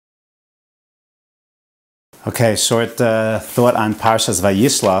Okay, short thought on Parshas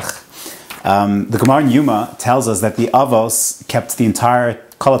Vayishlach. The Gemara in Yuma tells us that the Avos kept the entire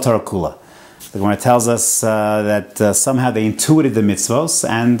Kol Torah Kula. The Gemara tells us that somehow they intuited the mitzvos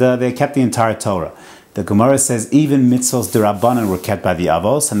and they kept the entire Torah. The Gemara says even mitzvos d'Rabbanan were kept by the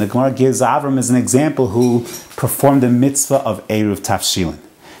Avos, and the Gemara gives Avram as an example who performed the mitzvah of Eruv Tafshilin.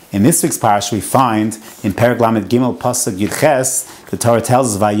 In this week's parsha, we find in Perek Lamed Gimel Pasuk Yud Ches, the Torah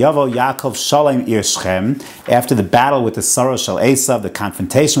tells us, "Vayavo Yaakov Shalem Ir Shechem." After the battle with the sorrow Shal Esav, the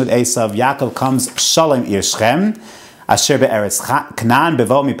confrontation with Esav, Yaakov comes Shalem Ir Shechem, Asher be'eretz Canaan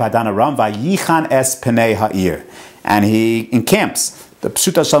bevo mipadan Aram vayichan es penei ha'ir, and he encamps. The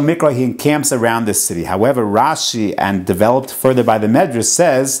Pshuta Shal Mikra, he encamps around this city. However, Rashi, and developed further by the Medrash,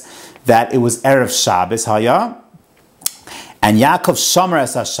 says that it was Erev Shabbos Haya. And Yaakov Shomer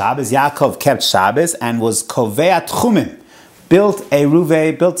es Shabbos, Yaakov kept Shabbos and was Kovea Tchumin,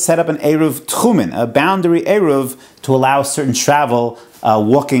 set up an Eruv Tchumin, a boundary Eruv to allow certain travel,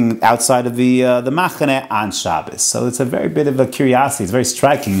 walking outside of the Machane on Shabbos. So it's a very bit of a curiosity. It's very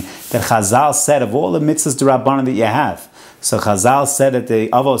striking that Chazal said of all the mitzvahs d'Rabbanan that you have. So Chazal said that the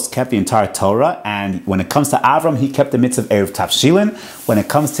Avos kept the entire Torah, and when it comes to Avram, he kept the mitzvah of Eruv Tafshilin. When it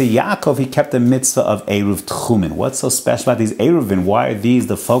comes to Yaakov, he kept the mitzvah of Eruv Tchumin. What's so special about these Eruvin? Why are these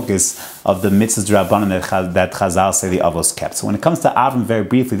the focus of the mitzvahs d'Rabbanan that Chazal say the Avos kept? So when it comes to Avram, very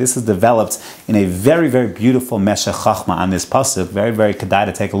briefly, this is developed in a very, very beautiful Meshech Chachma on this pasuk. Very, very kedai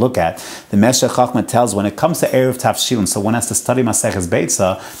to take a look at. The Meshech Chachma tells when it comes to Eruv Tafshilin, so one has to study Maseches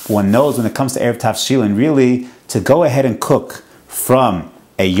Beitza, but one knows when it comes to Eruv Tafshilin, really, to go ahead and cook from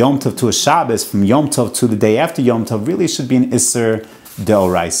a Yom Tov to a Shabbos, from Yom Tov to the day after Yom Tov, really should be an Isser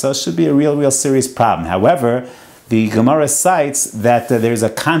Deoraisa. It should be a real serious problem. However, the Gemara cites that there's a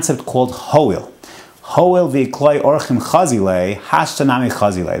concept called Hoil. Hoil v'kloi orchim chazile, hashtanami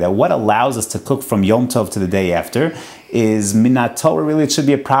chazile. That what allows us to cook from Yom Tov to the day after is Minat Torah. Really, it should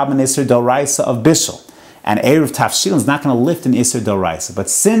be a problem in Isser Deoraisa of Bishul. And Eruv Tafshilin is not going to lift an Isser Deoraisa. But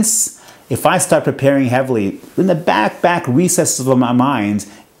since if I start preparing heavily, in the back recesses of my mind,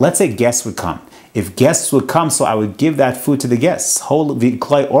 let's say guests would come. If guests would come, so I would give that food to the guests. I would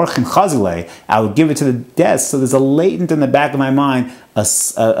give it to the guests. So there's a latent in the back of my mind,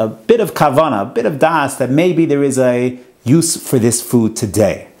 a bit of kavana, a bit of das, that maybe there is a use for this food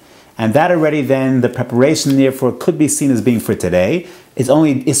today. And that already then, the preparation therefore could be seen as being for today. It's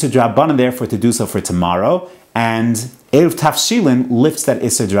only Isser D'Rabbanan therefore to do so for tomorrow. And Eruv Tafshilin lifts that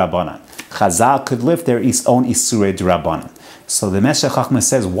Isser D'Rabbanan. Chazal could lift their own Isurei D'Rabbanan. So the Meshech Chachma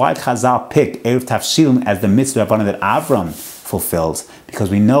says, why did Chazal pick Eruv Tafshilin as the mitzvah D'Rabbanan that Avram fulfilled? Because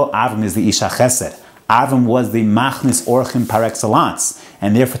we know Avram is the Isha Chesed. Avram was the Machnis Orchim par excellence.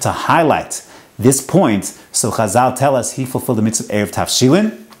 And therefore to highlight this point, so Chazal tell us he fulfilled the mitzvah Eruv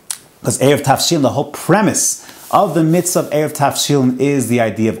Tafshilin. Because Eruv Tafshilin, the whole premise of the mitzvah of Eruv Tafshilin is the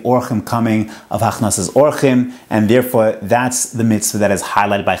idea of Orchim coming, of Hachnasas Orchim, and therefore that's the mitzvah that is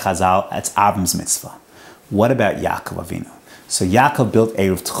highlighted by Chazal. That's Avram's mitzvah. What about Yaakov Avinu? So Yaakov built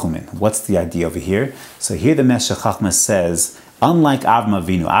Eruv Tchumin. What's the idea over here? So here the Meshech Chachma says, unlike Avram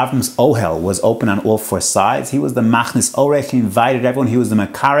Avinu, Avram's Ohel was open on all four sides. He was the Machnis Orech, he invited everyone. He was the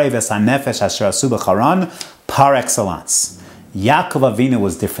Makarev Es HaNefesh Asher Asu B'Charan par excellence. Yaakov Avinu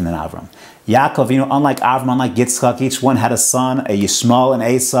was different than Avram. Yaakov Avinu, unlike Avram, unlike Yitzchak, each one had a son, a Yishmael and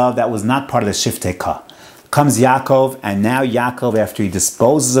Esav, that was not part of the Shiftei Ka. Comes Yaakov, and now Yaakov, after he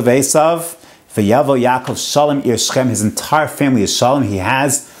disposes of Esav, V'yavo Yaakov Shalom Ir Shechem, his entire family is Shalom. He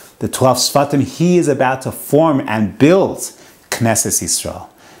has the 12 Shvatim. He is about to form and build Knesset Yisrael.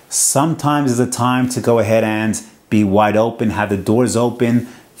 Sometimes is a time to go ahead and be wide open, have the doors open,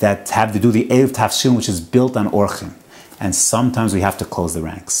 that have to do the Eruv Tafshilin, which is built on Orchim. And sometimes we have to close the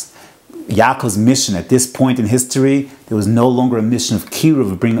ranks. Yaakov's mission at this point in history, there was no longer a mission of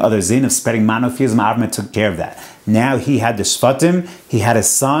kiruv, of bringing others in, of spreading monotheism. Avram took care of that. Now he had the Shvatim, he had his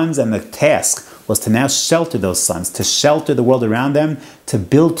sons, and the task was to now shelter those sons, to shelter the world around them, to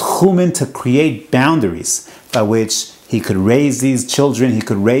build Tchumin, to create boundaries by which he could raise these children, he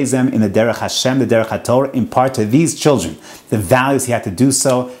could raise them in the Derech Hashem, the Derech HaTorah, impart to these children the values he had to do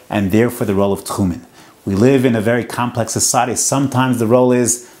so, and therefore the role of Tchumin. We live in a very complex society. Sometimes the role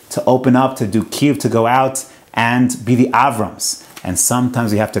is to open up, to do kiv, to go out and be the Avrams. And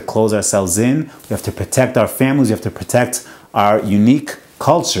sometimes we have to close ourselves in. We have to protect our families. We have to protect our unique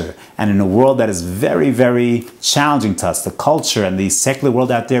culture. And in a world that is very, very challenging to us, the culture and the secular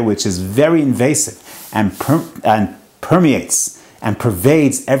world out there, which is very invasive and permeates and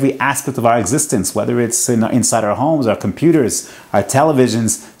pervades every aspect of our existence, whether it's inside our homes, our computers, our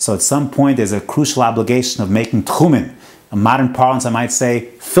televisions. So at some point, there's a crucial obligation of making tchumin, In modern parlance, I might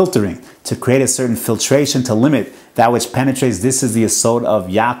say filtering, to create a certain filtration to limit that which penetrates. This is the yesod of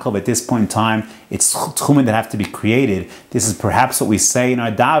Yaakov at this point in time. It's tchumen that have to be created. This is perhaps what we say in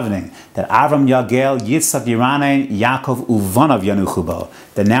our davening, that Avram Yagel Yitzchak Yiranein Yaakov Uvanav Yanuchubo.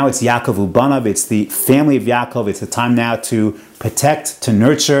 That now it's Yaakov Uvanav, it's the family of Yaakov. It's the time now to protect, to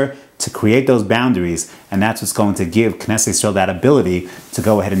nurture, to create those boundaries, and that's what's going to give Knesset Yisrael that ability to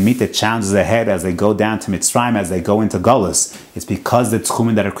go ahead and meet the challenges ahead as they go down to Mitzrayim, as they go into Golus. It's because the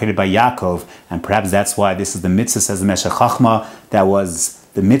tchumen that are created by Yaakov, and perhaps that's why this is the mitzvah, says the Meshech Chachma, that was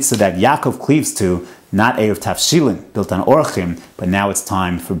the mitzvah that Yaakov cleaves to, not Eruv Tafshilin, built on Orchim, but now it's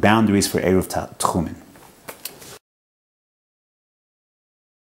time for boundaries for Eruv Tchumen.